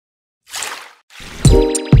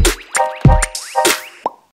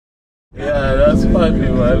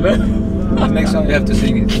Next song you have to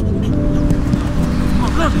sing it.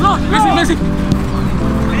 Messi.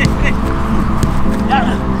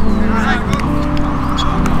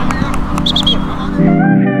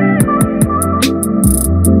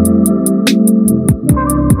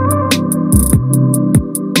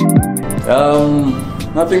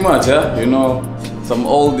 Nothing much, yeah. You know, some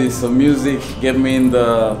oldies, some music, get me in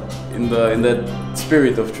that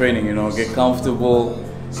spirit of training. You know, get comfortable,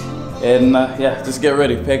 and yeah, just get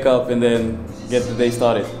ready, pack up, and then get the day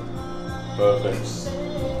started. Perfect.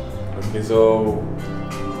 Okay, so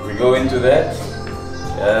we go into that.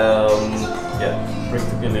 Yeah,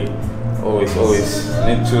 practically always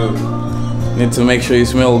need to make sure you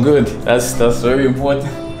smell good. That's very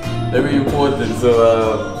important. Very important.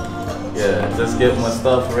 So yeah, just get my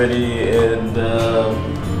stuff ready, and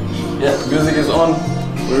yeah, music is on.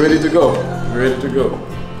 We're ready to go. We're ready to go.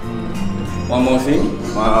 One more thing,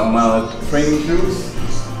 my training shoes.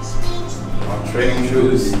 My training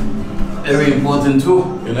shoes, very important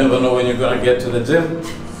too. You never know when you're gonna get to the gym.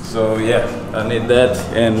 So yeah, I need that.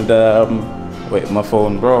 And wait, my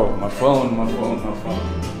phone, bro. My phone.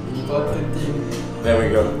 There we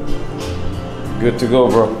go. Good to go,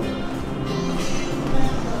 bro.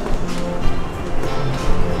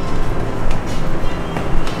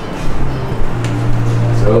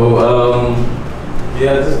 So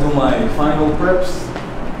yeah, just do my final preps.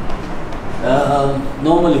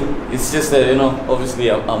 Normally, it's just that, you know, obviously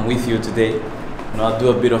I'm with you today. You know, I do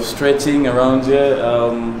a bit of stretching around here.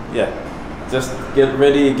 Yeah, just get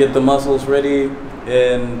ready, get the muscles ready,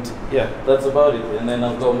 and yeah, that's about it. And then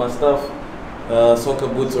I've got my stuff, soccer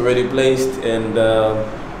boots already placed, and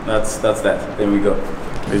that's that. There we go.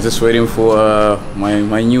 We're just waiting for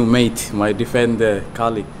my new mate, my defender,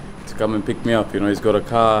 Kali, to come and pick me up. You know, he's got a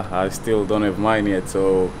car. I still don't have mine yet,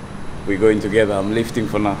 so we're going together. I'm lifting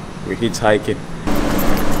for now. We're hitchhiking.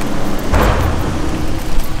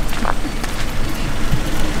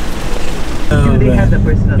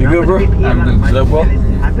 You good, bro? I'm good. Is that well?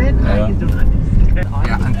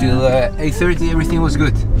 Yeah, until 8:30 everything was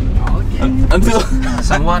good. Until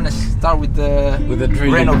someone start with the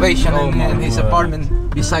renovation in his apartment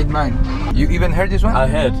beside mine. You even heard this one? I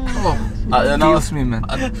heard. Oh, it kills me, man.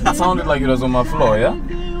 It sounded like it was on my floor, yeah?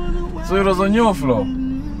 So it was on your floor?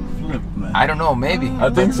 Flip, man. I don't know, maybe. I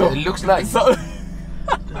think so. It looks like.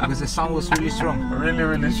 Because the sound was really strong.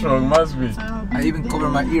 Really strong, must be. I even covered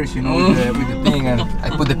my ears, you know, with the thing, and I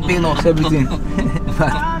put the pinhooks, everything.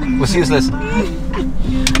 But it was useless.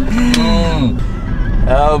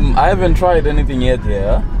 I haven't tried anything yet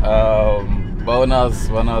here. But when I was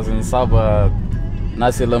in Sabah,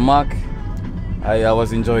 nasi lemak, I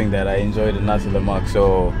was enjoying that. I enjoyed the nasi lemak,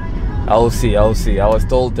 so I'll see. I was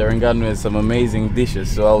told Terengganu has some amazing dishes,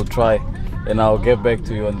 so I'll try, and I'll get back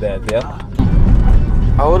to you on that. Yeah.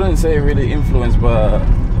 I wouldn't say really influenced, but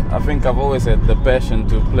I think I've always had the passion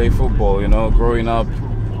to play football. You know, growing up,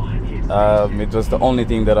 it was the only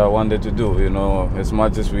thing that I wanted to do. You know, as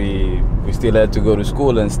much as we still had to go to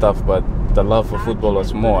school and stuff, but the love for football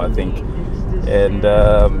was more, I think. And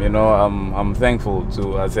you know, I'm thankful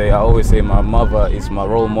to. I always say my mother is my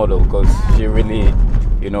role model, because she really,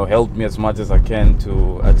 you know, helped me as much as I can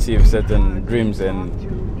to achieve certain dreams, and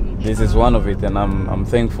this is one of it, and I'm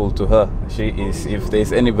thankful to her. She is, if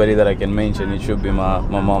there's anybody that I can mention, it should be my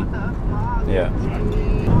mom. Yeah.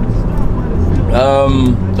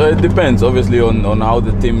 So it depends, obviously, on how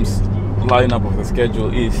the team's lineup of the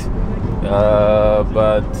schedule is.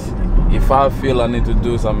 But if I feel I need to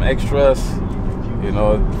do some extras, you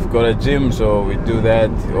know, we've got a gym, so we do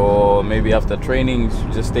that, or maybe after trainings,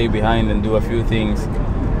 just stay behind and do a few things.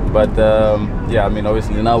 But yeah, I mean,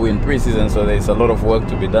 obviously now we're in pre-season, so there's a lot of work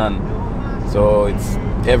to be done. So it's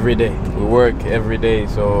every day. We work every day.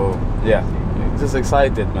 So yeah, just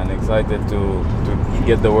excited, man. Excited to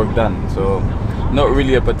get the work done. So not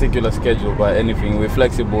really a particular schedule, but anything. We're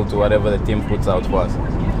flexible to whatever the team puts out for us.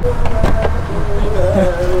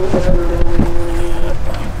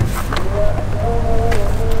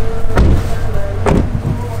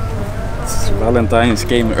 Valentine's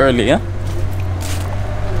came early, yeah?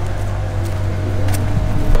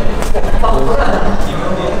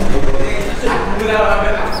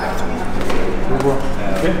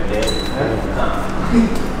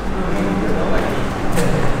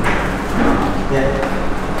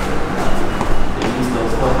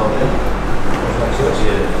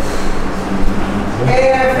 Hey,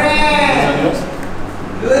 my friend!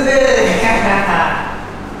 Lose it!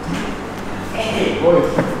 Hey, boys!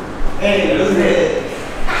 Hey, lose it!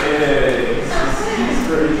 Hey, it's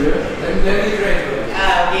very good. Let me drink.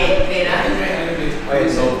 Okay, now. Wait,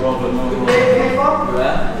 no problem. You play ping pong?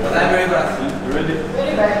 Yeah. I'm very fast. You ready?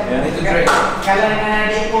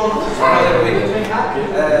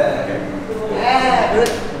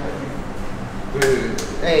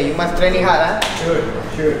 must training hard, huh?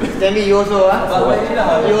 Sure. Shitembi, you also, huh?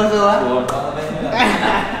 You also, huh?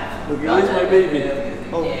 Look, here's my baby.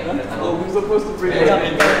 Oh, we're supposed to bring him.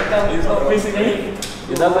 He's not missing me.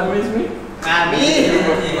 He doesn't miss me. Ah, me?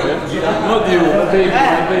 Not you, my baby,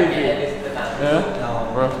 my baby. Yeah?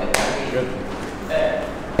 Bro. Good.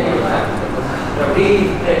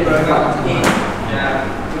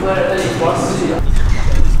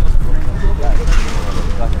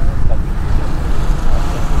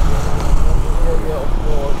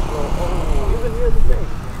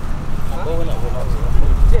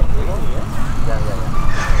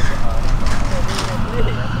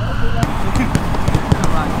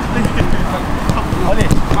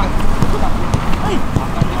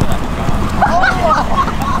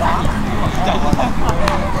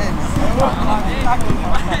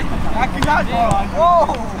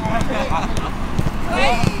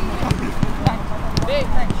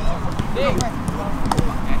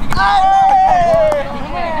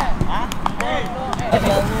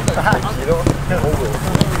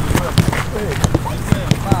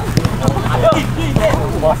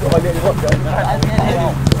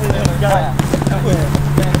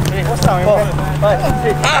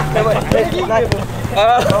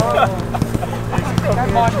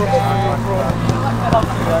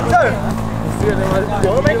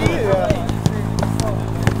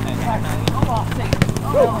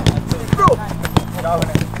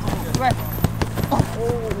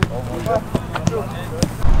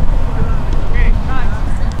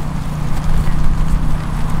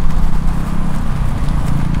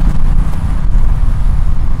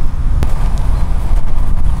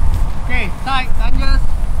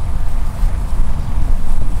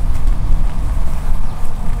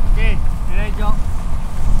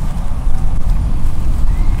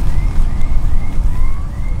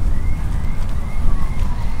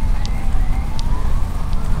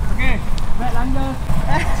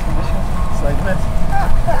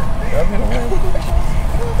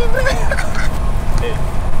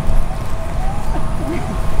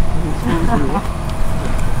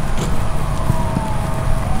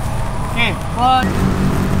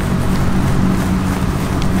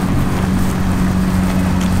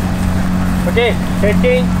 Okay,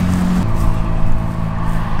 13.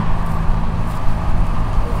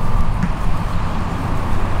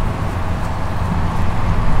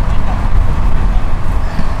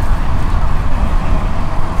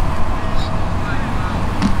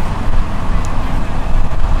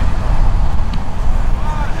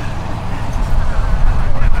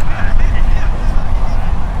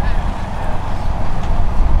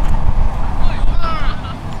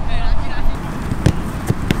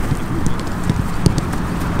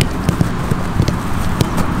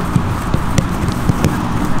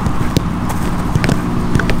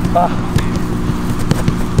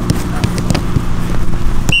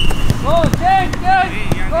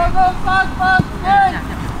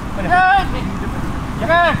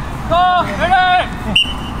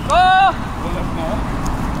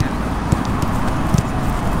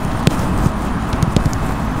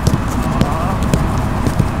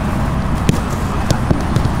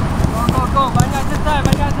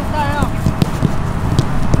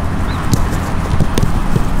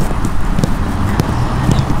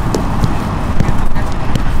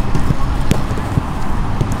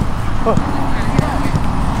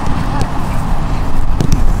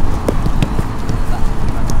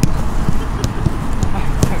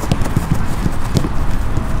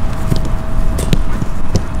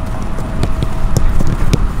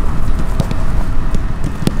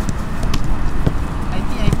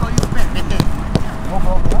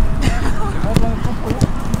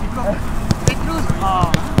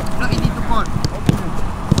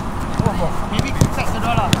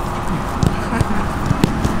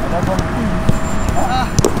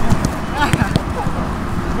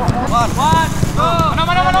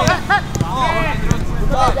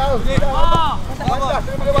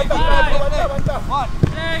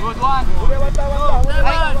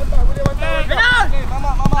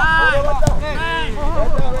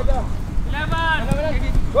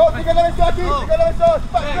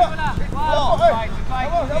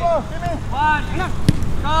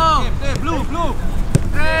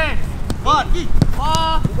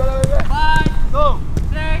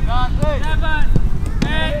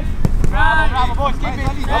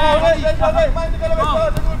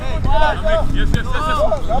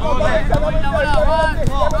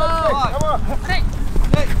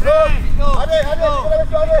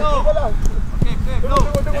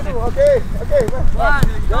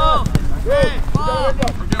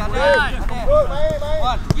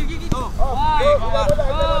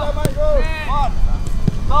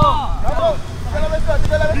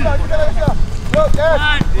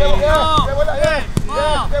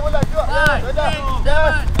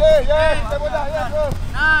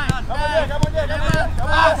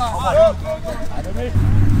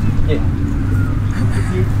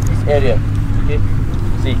 This area, okay.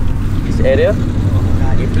 See this area.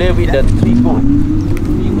 We play with the 3 goal.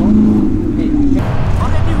 3 goal. Okay.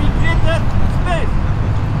 Already we created space.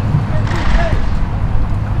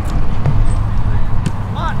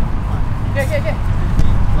 One. Okay.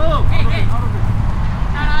 Go. Okay.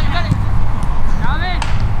 Now you got it. Now in.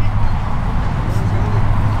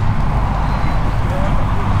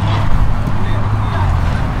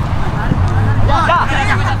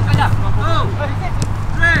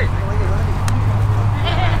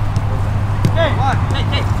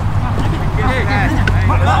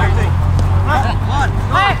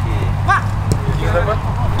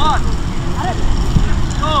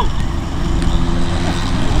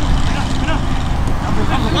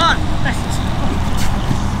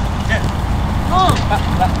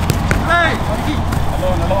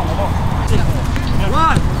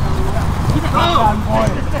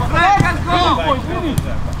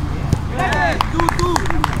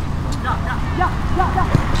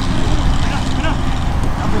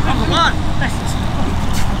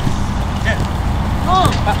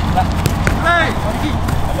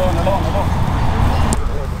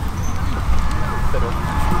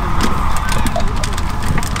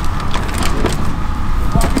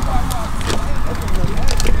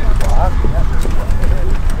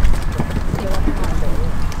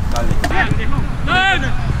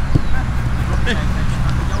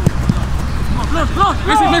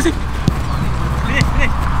 Messi.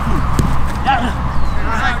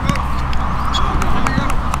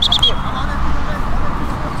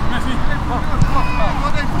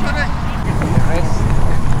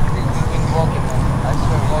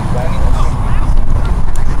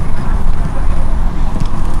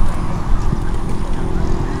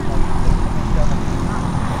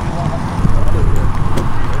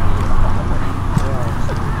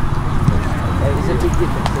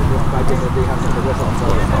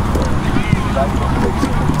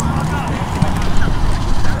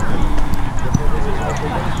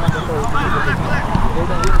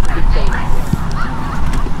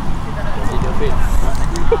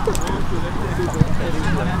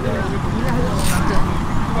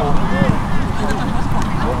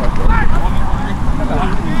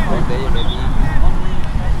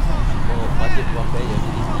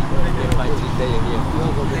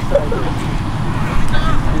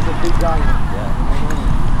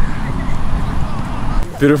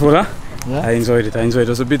 Beautiful, huh? Yeah. I enjoyed it. It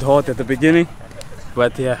was a bit hot at the beginning,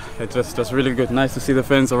 but yeah, it was really good. Nice to see the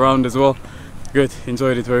fans around as well. Good,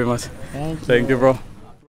 enjoyed it very much. Thank you, bro.